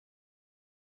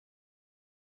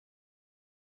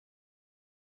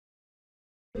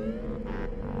Oh.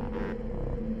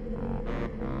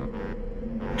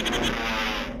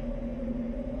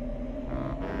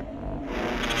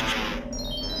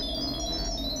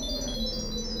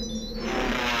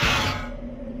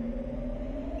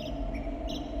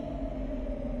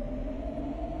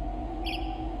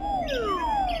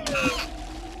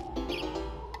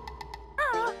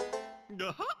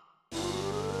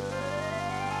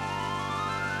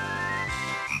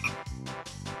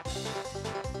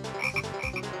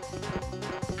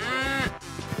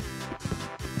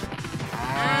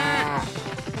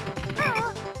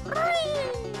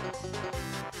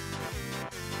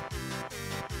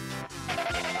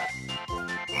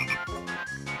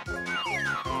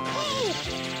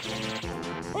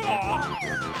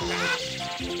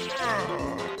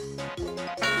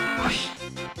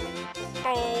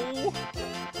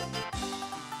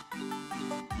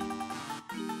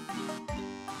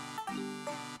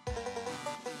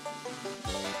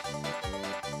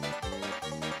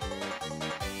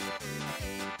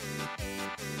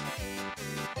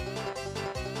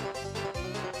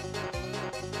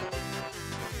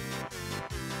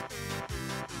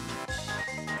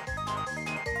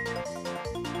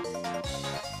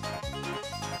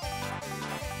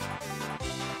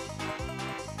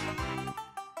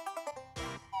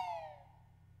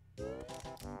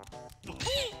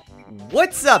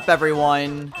 What's up,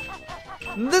 everyone?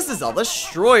 This is All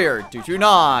Destroyer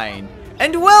 229,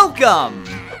 and welcome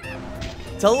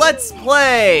to Let's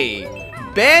Play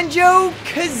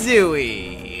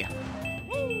Banjo-Kazooie,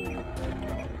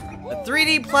 a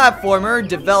 3D platformer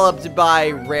developed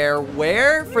by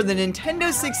Rareware for the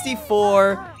Nintendo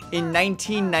 64 in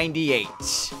 1998.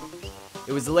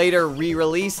 It was later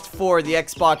re-released for the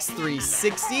Xbox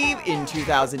 360 in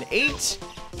 2008,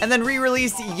 and then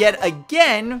re-released yet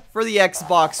again for the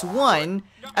Xbox One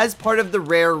as part of the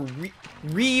Rare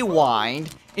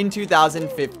Rewind in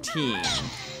 2015.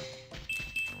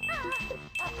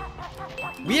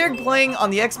 We are playing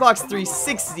on the Xbox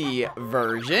 360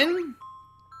 version,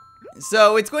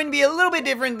 so it's going to be a little bit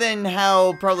different than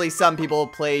how probably some people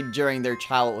played during their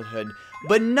childhood,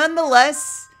 but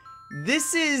nonetheless,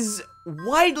 this is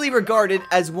widely regarded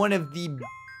as one of the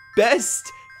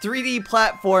best 3D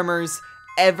platformers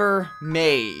ever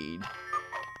made.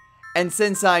 And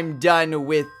since I'm done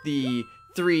with the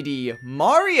 3D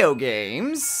Mario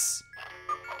games,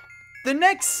 the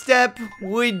next step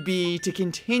would be to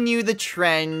continue the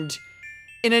trend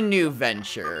in a new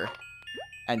venture.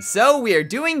 And so we are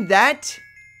doing that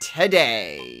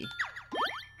today.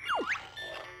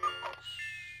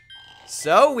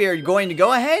 So we are going to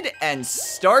go ahead and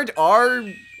start our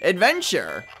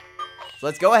adventure. So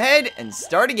let's go ahead and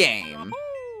start a game.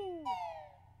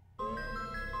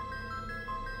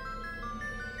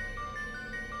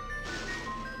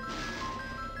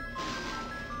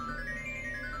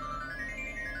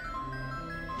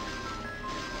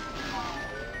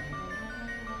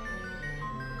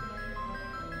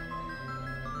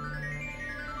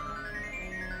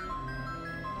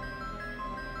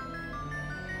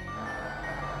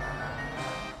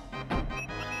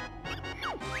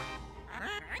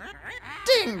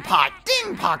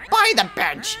 Ding Pop, by the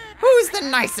bench! Who's the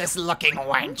nicest looking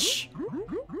wench?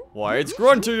 Why, it's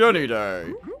Grunty any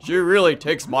day. She really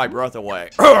takes my breath away.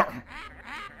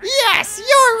 Yes,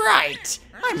 you're right!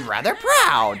 I'm rather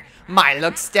proud. My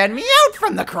looks stand me out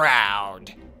from the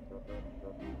crowd.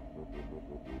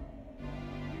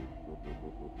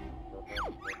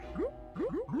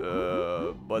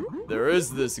 But there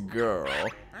is this girl.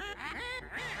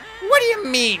 What do you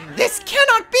mean? This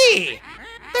cannot be!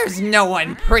 There's no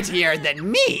one prettier than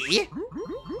me!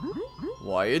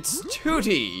 Why, it's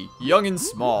Tootie, young and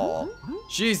small.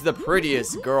 She's the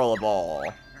prettiest girl of all.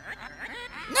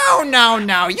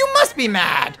 No, you must be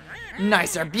mad!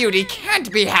 Nicer beauty can't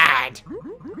be had!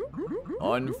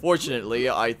 Unfortunately,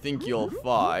 I think you'll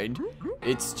find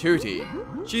it's Tootie.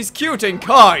 She's cute and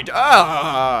kind.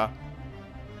 Ah!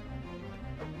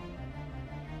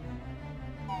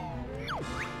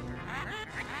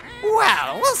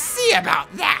 Well, we'll see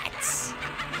about that.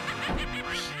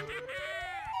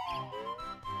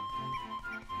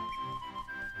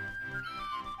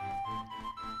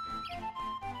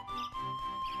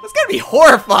 It's gonna be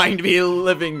horrifying to be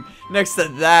living next to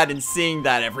that and seeing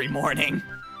that every morning.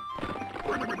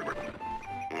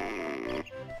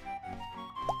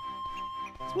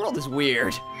 This world is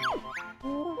weird.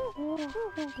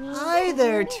 Hi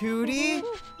there, Tootie.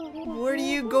 What are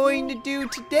you going to do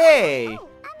today?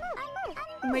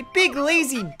 My big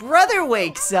lazy brother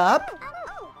wakes up.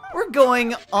 We're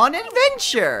going on an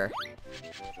adventure.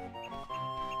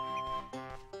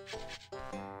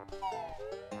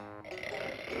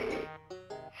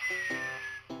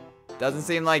 Doesn't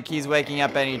seem like he's waking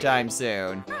up anytime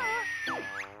soon.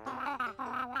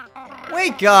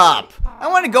 Wake up! I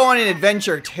want to go on an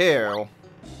adventure too.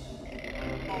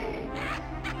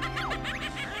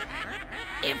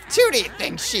 If Tootie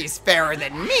thinks she's fairer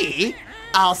than me,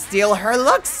 I'll steal her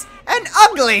looks and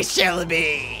ugly she'll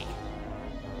be.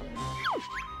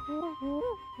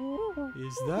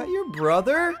 Is that your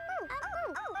brother?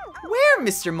 Where,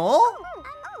 Mr. Mole?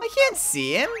 I can't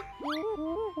see him.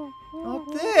 Up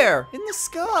there, in the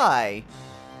sky.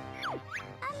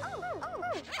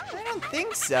 I don't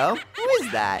think so. Who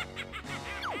is that?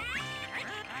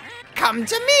 Come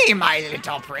to me, my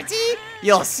little pretty.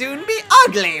 You'll soon be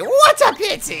ugly. What a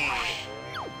pity.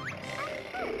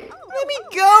 Let me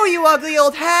go, you ugly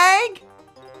old hag.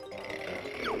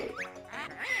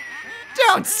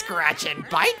 Don't scratch and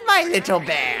bite, my little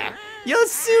bear. You'll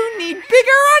soon need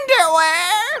bigger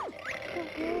underwear.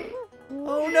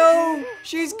 Oh no,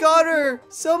 she's got her.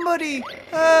 Somebody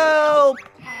help.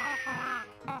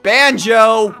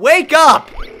 Banjo, wake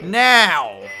up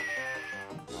now.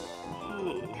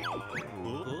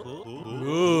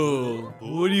 Oh,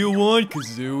 what do you want,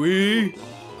 Kazooie?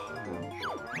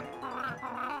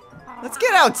 Let's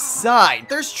get outside.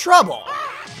 There's trouble.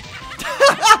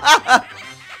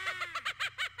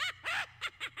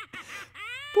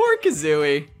 Poor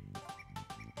Kazooie.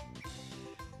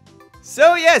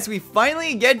 So yes, we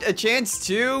finally get a chance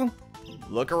to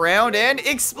look around and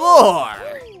explore.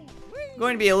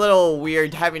 Going to be a little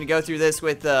weird having to go through this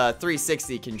with a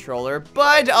 360 controller,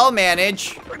 but I'll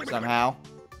manage somehow.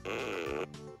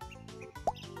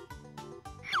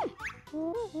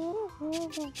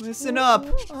 Listen up,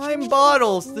 I'm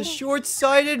Bottles, the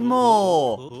short-sighted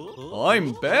mole.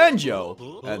 I'm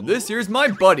Banjo, and this here's my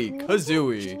buddy,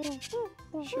 Kazooie.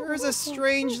 Sure is a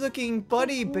strange-looking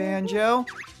buddy, Banjo.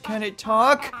 Can it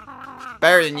talk?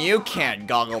 Better than you can,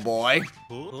 Goggle Boy.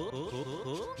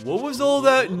 What was all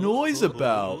that noise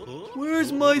about?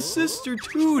 Where's my sister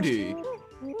Tootie?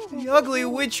 The ugly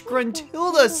witch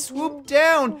Gruntilda swooped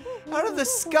down out of the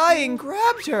sky and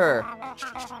grabbed her.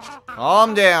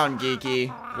 Calm down,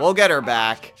 Geeky. We'll get her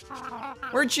back.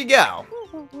 Where'd she go?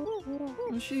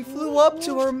 She flew up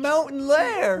to her mountain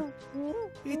lair.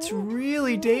 It's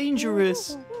really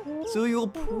dangerous, so you'll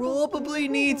probably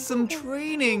need some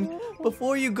training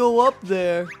before you go up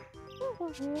there.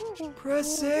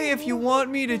 Press A if you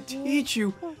want me to teach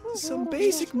you some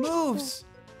basic moves.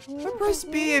 Or press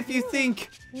B if you think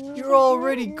you're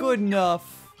already good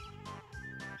enough.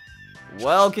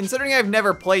 Well, considering I've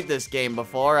never played this game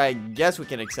before, I guess we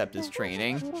can accept his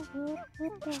training.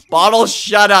 Bottles,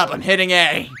 shut up! I'm hitting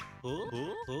A!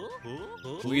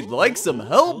 We'd like some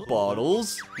help,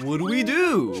 Bottles. What do we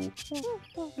do?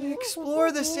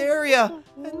 Explore this area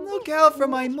and look out for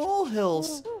my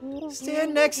molehills.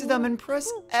 Stand next to them and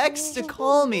press X to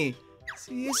call me.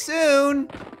 See you soon.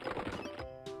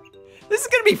 This is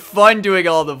gonna be fun doing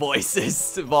all the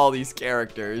voices of all these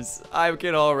characters. I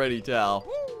can already tell.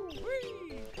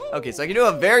 Okay, so I can do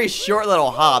a very short little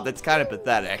hop that's kind of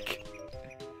pathetic.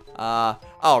 Oh,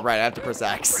 right, I have to press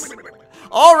X.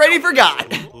 Already forgot.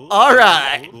 All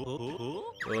right.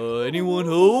 Anyone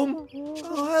home?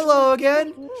 Oh, hello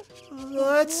again.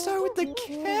 Let's start with the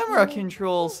camera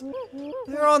controls.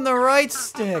 They're on the right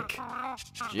stick.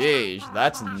 Jeez,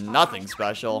 that's nothing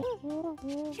special.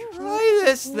 Try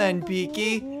this then,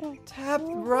 Beaky. Tap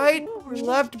right or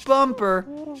left bumper.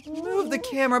 Move the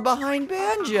camera behind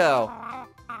Banjo.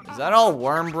 Is that all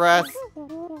worm breath?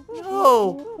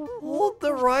 No. Hold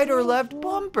the right or left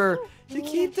bumper to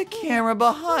keep the camera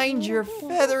behind your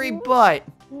feathery butt.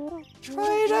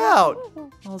 Try it out.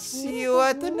 I'll see you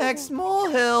at the next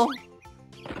molehill.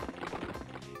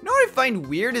 You know what I find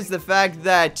weird is the fact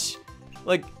that,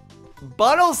 like,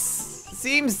 Bottles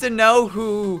seems to know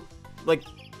who, like,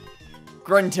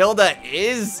 Gruntilda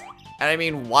is. And I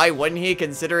mean, why wouldn't he,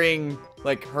 considering,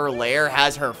 like, her lair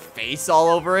has her face all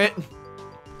over it?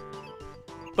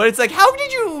 But it's like, how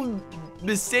did you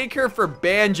mistake her for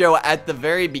Banjo at the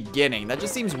very beginning? That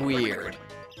just seems weird.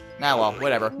 Nah, well,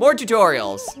 whatever. More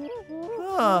tutorials.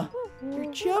 Huh,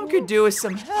 your jump could do with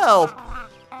some help.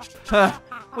 Huh,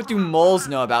 what do moles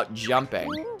know about jumping?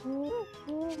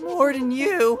 More than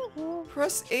you.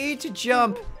 Press A to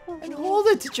jump, and hold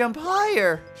it to jump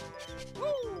higher.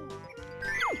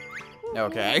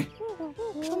 Okay.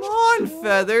 Come on,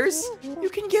 Feathers. You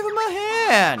can give him a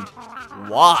hand.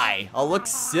 Why? I'll look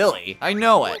silly. I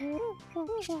know it.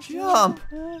 Jump,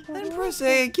 then press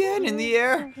A again in the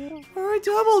air for a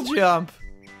double jump.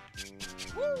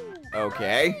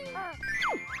 Okay.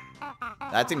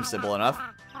 That seems simple enough.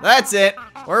 That's it.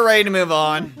 We're ready to move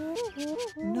on.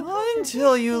 Not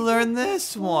until you learn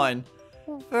this one.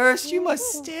 First, you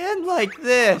must stand like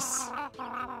this.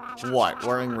 What,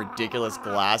 wearing ridiculous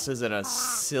glasses and a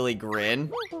silly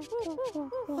grin?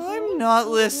 I'm not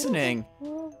listening.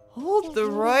 Hold the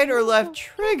right or left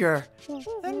trigger,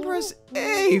 and press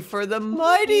A for the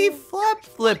mighty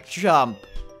flip jump.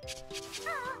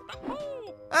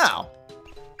 Oh.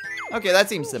 Okay, that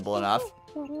seems simple enough.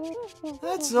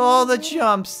 That's all the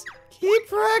jumps. Keep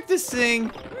practicing.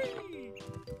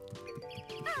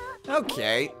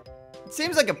 Okay. It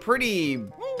seems like a pretty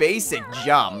basic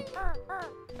jump.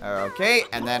 Okay,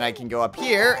 and then I can go up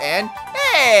here and...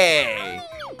 Hey!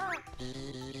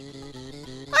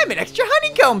 I'm an extra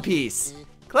honeycomb piece.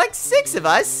 Collect 6 of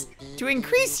us to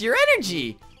increase your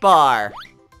energy bar.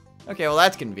 Okay, well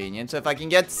that's convenient. So if I can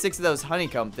get 6 of those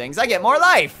honeycomb things, I get more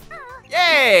life.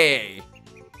 Yay!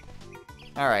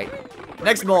 Alright,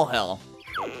 next molehill.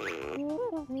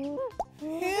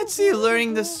 Fancy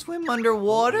learning to swim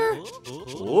underwater?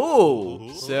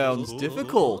 Oh, sounds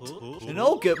difficult. And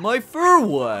I'll get my fur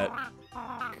wet.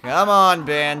 Come on,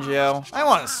 Banjo. I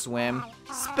want to swim.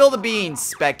 Spill the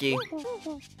beans, Specky.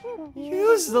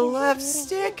 Use the left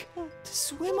stick to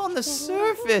swim on the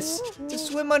surface, to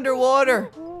swim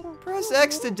underwater. Press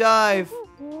X to dive.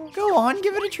 Go on,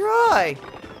 give it a try.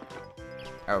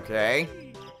 Okay.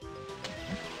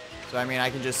 So, I mean, I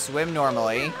can just swim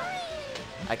normally.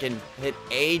 I can hit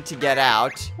A to get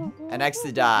out, and X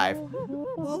to dive.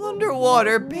 While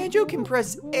underwater, Banjo can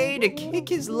press A to kick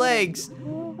his legs,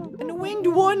 and Winged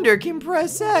Wonder can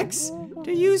press X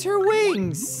to use her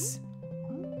wings.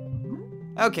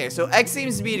 Okay, so X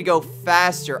seems to be to go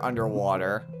faster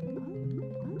underwater,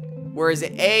 whereas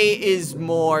A is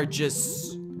more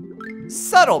just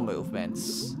subtle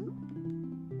movements.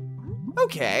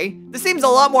 Okay, this seems a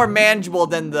lot more manageable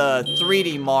than the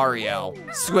 3D Mario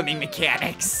swimming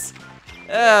mechanics.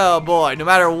 Oh boy, no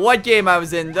matter what game I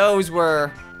was in, those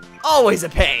were always a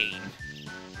pain.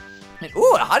 And,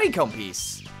 ooh, a honeycomb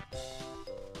piece.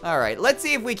 Alright, let's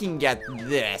see if we can get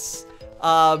this.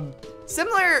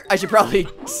 Similar, I should probably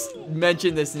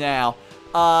mention this now.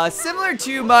 Similar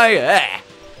to my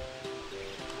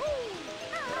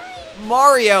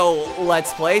Mario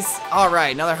Let's Plays.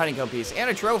 Alright, another honeycomb piece and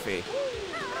a trophy.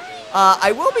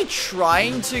 I will be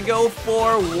trying to go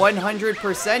for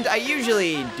 100%. I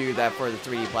usually do that for the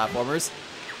 3D platformers.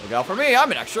 Look out for me, I'm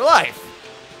an extra life.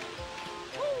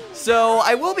 So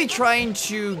I will be trying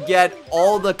to get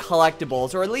all the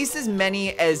collectibles, or at least as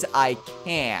many as I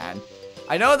can.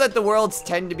 I know that the worlds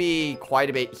tend to be quite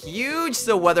a bit huge,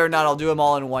 so whether or not I'll do them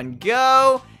all in one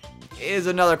go is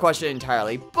another question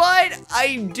entirely. But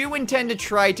I do intend to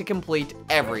try to complete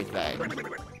everything.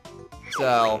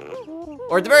 So,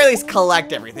 or at the very least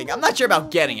collect everything. I'm not sure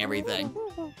about getting everything.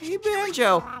 Hey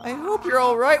Banjo, I hope you're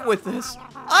alright with this.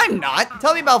 I'm not.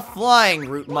 Tell me about flying,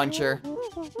 Root Muncher.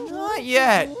 Not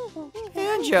yet.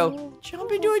 Banjo,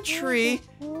 jump into a tree,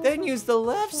 then use the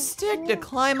left stick to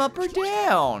climb up or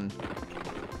down.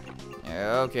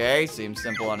 Okay, seems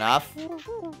simple enough.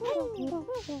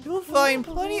 You'll find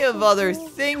plenty of other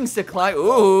things to climb.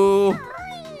 Ooh,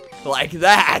 like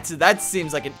that. That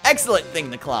seems like an excellent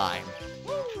thing to climb.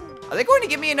 Are they going to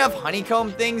give me enough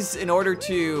honeycomb things in order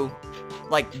to,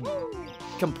 like,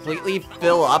 completely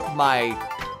fill up my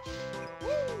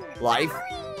life?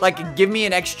 Like, give me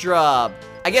an extra,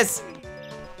 I guess,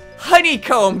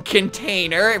 honeycomb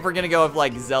container, if we're gonna go with,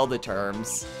 like, Zelda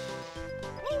terms.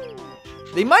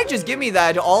 They might just give me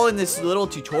that all in this little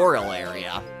tutorial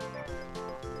area.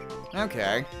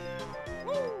 Okay.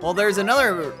 Well, there's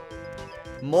another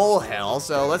molehill,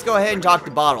 so let's go ahead and talk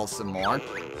to Bottles some more.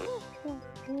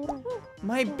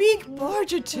 My beak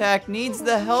barge attack needs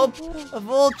the help of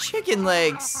old chicken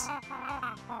legs.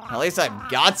 At least I've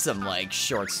got some legs,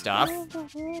 short stuff.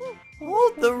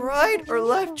 Hold the right or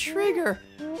left trigger,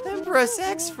 then press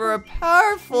X for a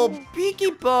powerful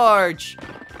beaky barge.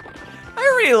 I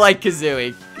really like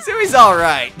Kazooie. Kazooie's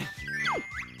alright.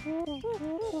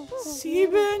 See,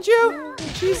 Banjo?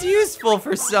 She's useful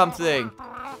for something.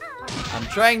 I'm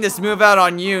trying this move out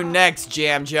on you next,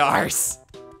 Jam Jars.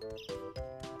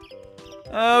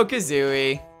 Oh,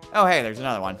 Kazooie. Oh, hey, there's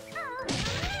another one.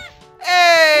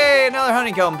 Hey, another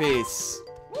honeycomb piece.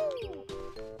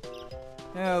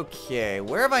 Okay,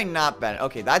 where have I not been?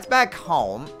 Okay, that's back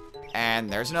home. And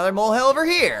there's another molehill over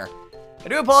here. I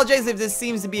do apologize if this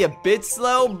seems to be a bit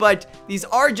slow, but these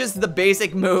are just the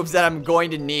basic moves that I'm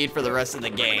going to need for the rest of the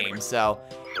game, so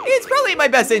it's probably in my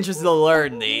best interest to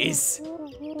learn these.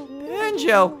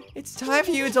 Banjo, it's time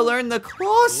for you to learn the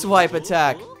claw swipe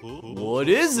attack. What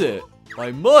is it? I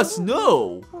must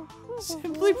know.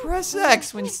 Simply press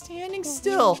X when standing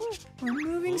still We're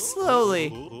moving slowly.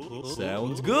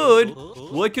 Sounds good.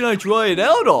 What can I try it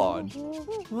out on?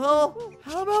 Well,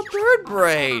 how about bird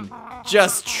brain?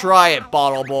 Just try it,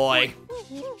 Bottle Boy.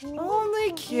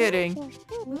 Only kidding.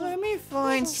 Let me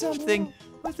find something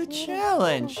with a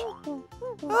challenge.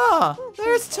 Ah,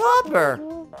 there's Topper.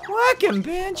 Whack him,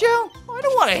 Banjo. I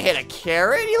don't want to hit a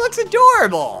carrot. He looks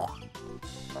adorable.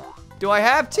 Do I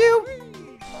have to?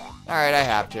 Alright, I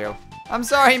have to. I'm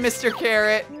sorry, Mr.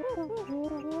 Carrot.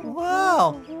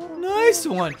 Wow, nice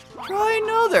one. Try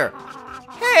another.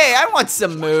 Hey, I want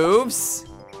some moves.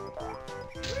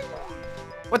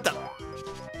 What the?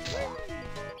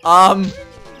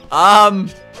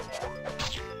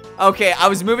 Okay, I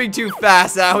was moving too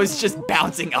fast and I was just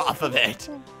bouncing off of it.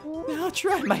 I'll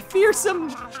try my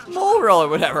fearsome mole roll or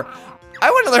whatever. I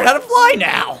want to learn how to fly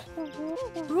now.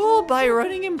 Roll by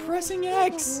running and pressing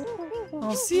X.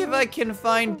 I'll see if I can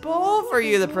find ball for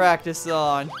you to practice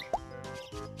on.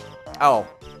 Oh,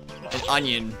 an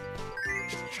onion.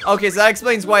 Okay, so that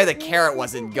explains why the carrot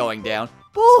wasn't going down.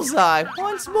 Bullseye,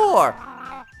 once more.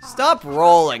 Stop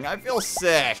rolling, I feel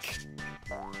sick.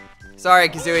 Sorry,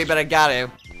 Kazooie, but I got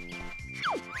to.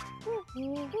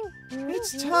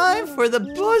 It's time for the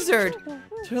buzzard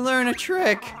to learn a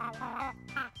trick.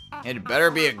 It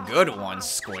better be a good one,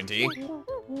 Squinty.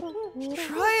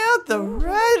 Try out the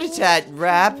rat-a-tat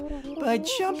rap by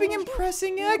jumping and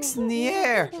pressing X in the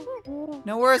air.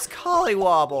 Now where's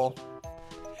Collywobble?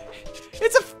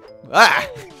 It's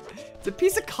a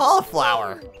piece of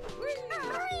cauliflower.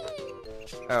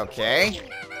 Okay.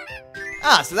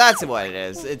 Ah, so that's what it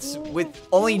is. It's with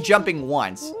only jumping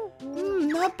once.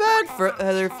 Not bad for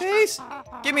Leatherface.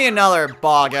 Give me another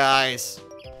ball, guys.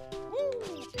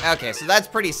 Okay, so that's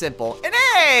pretty simple. And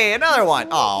hey, another one.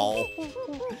 Oh.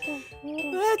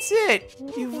 That's it.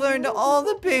 You've learned all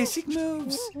the basic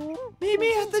moves. Meet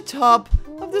me at the top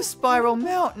of the spiral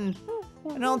mountain,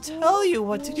 and I'll tell you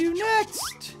what to do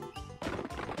next.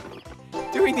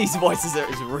 Doing these voices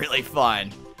is really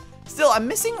fun. Still, I'm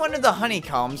missing one of the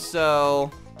honeycombs,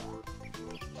 so...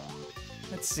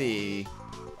 Let's see.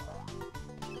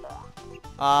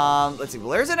 Let's see. Well,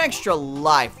 there's an extra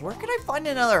life. Where can I find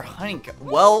another honeycomb?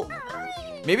 Well,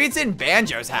 maybe it's in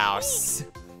Banjo's house.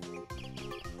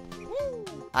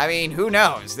 I mean, who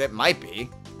knows? That might be.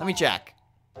 Let me check.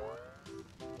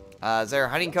 Is there a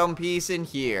honeycomb piece in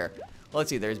here? Let's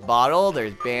see. There's Bottle,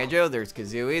 there's Banjo, there's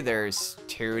Kazooie, there's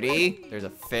Tootie, there's a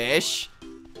fish.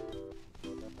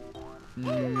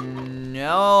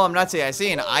 No, I'm not seeing. I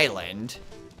see an island.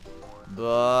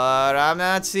 But I'm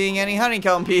not seeing any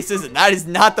honeycomb pieces, and that is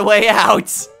not the way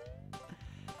out.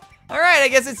 Alright, I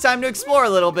guess it's time to explore a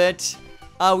little bit.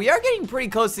 We are getting pretty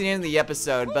close to the end of the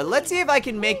episode, but let's see if I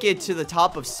can make it to the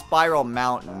top of Spiral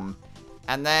Mountain.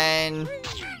 And then...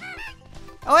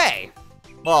 Oh, hey.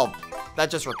 Well, that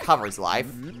just recovers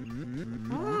life.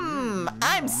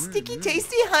 I'm sticky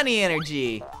tasty honey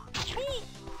energy.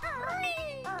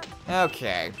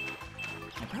 Okay.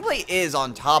 It probably is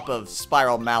on top of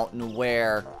Spiral Mountain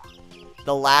where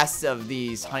the last of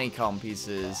these honeycomb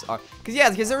pieces are.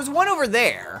 Because there was one over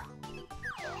there.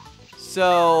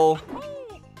 So,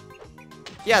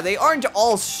 yeah, they aren't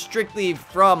all strictly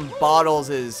from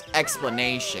Bottles'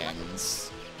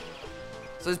 explanations.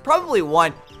 So there's probably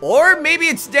one, or maybe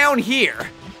it's down here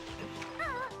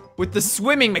with the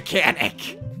swimming mechanic.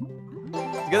 It's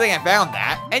a good thing I found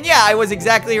that. And yeah, I was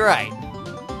exactly right.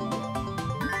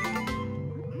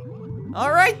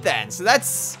 Alright then, so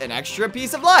that's an extra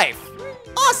piece of life.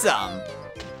 Awesome!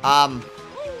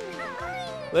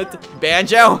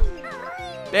 Banjo!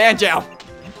 Banjo!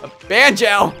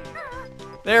 Banjo!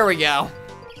 There we go.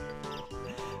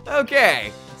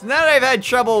 Okay, so now that I've had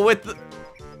trouble with the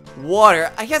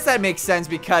water, I guess that makes sense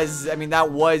because, I mean,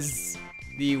 that was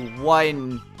the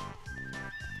one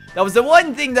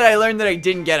thing that I learned that I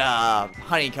didn't get a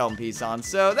honeycomb piece on,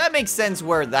 so that makes sense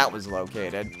where that was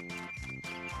located.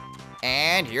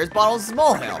 And here's Bottles'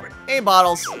 molehill. Hey,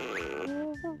 Bottles.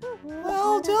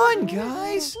 Well done,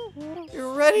 guys.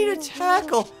 You're ready to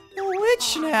tackle the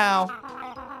witch now.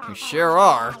 You sure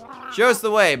are. Show us the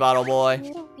way, Bottle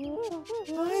Boy.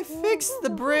 I fixed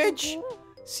the bridge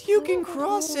so you can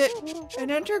cross it and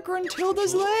enter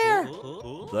Gruntilda's lair.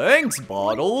 Thanks,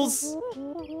 Bottles.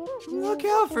 Look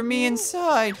out for me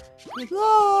inside. Good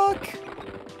luck.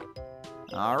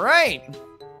 All right.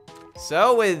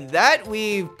 So with that,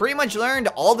 we've pretty much learned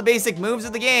all the basic moves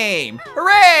of the game.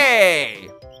 Hooray!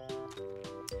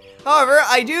 However,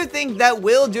 I do think that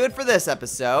will do it for this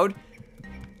episode.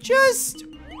 Just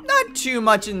not too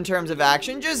much in terms of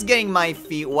action, just getting my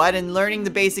feet wet and learning the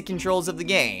basic controls of the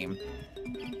game.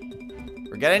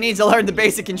 We're gonna need to learn the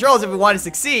basic controls if we want to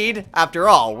succeed. After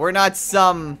all, we're not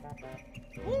some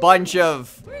bunch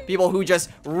of people who just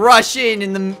rush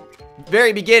in the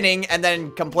very beginning and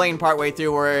then complain partway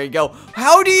through where you go,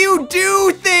 how do you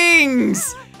do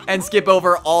things? And skip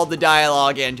over all the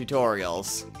dialogue and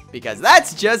tutorials. Because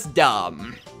that's just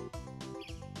dumb.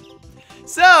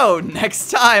 So, next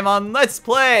time on Let's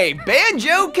Play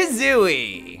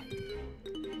Banjo-Kazooie,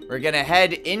 we're gonna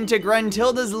head into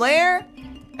Gruntilda's lair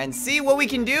and see what we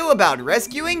can do about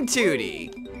rescuing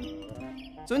Tootie.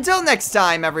 So until next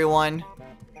time, everyone,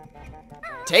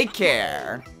 take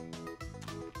care.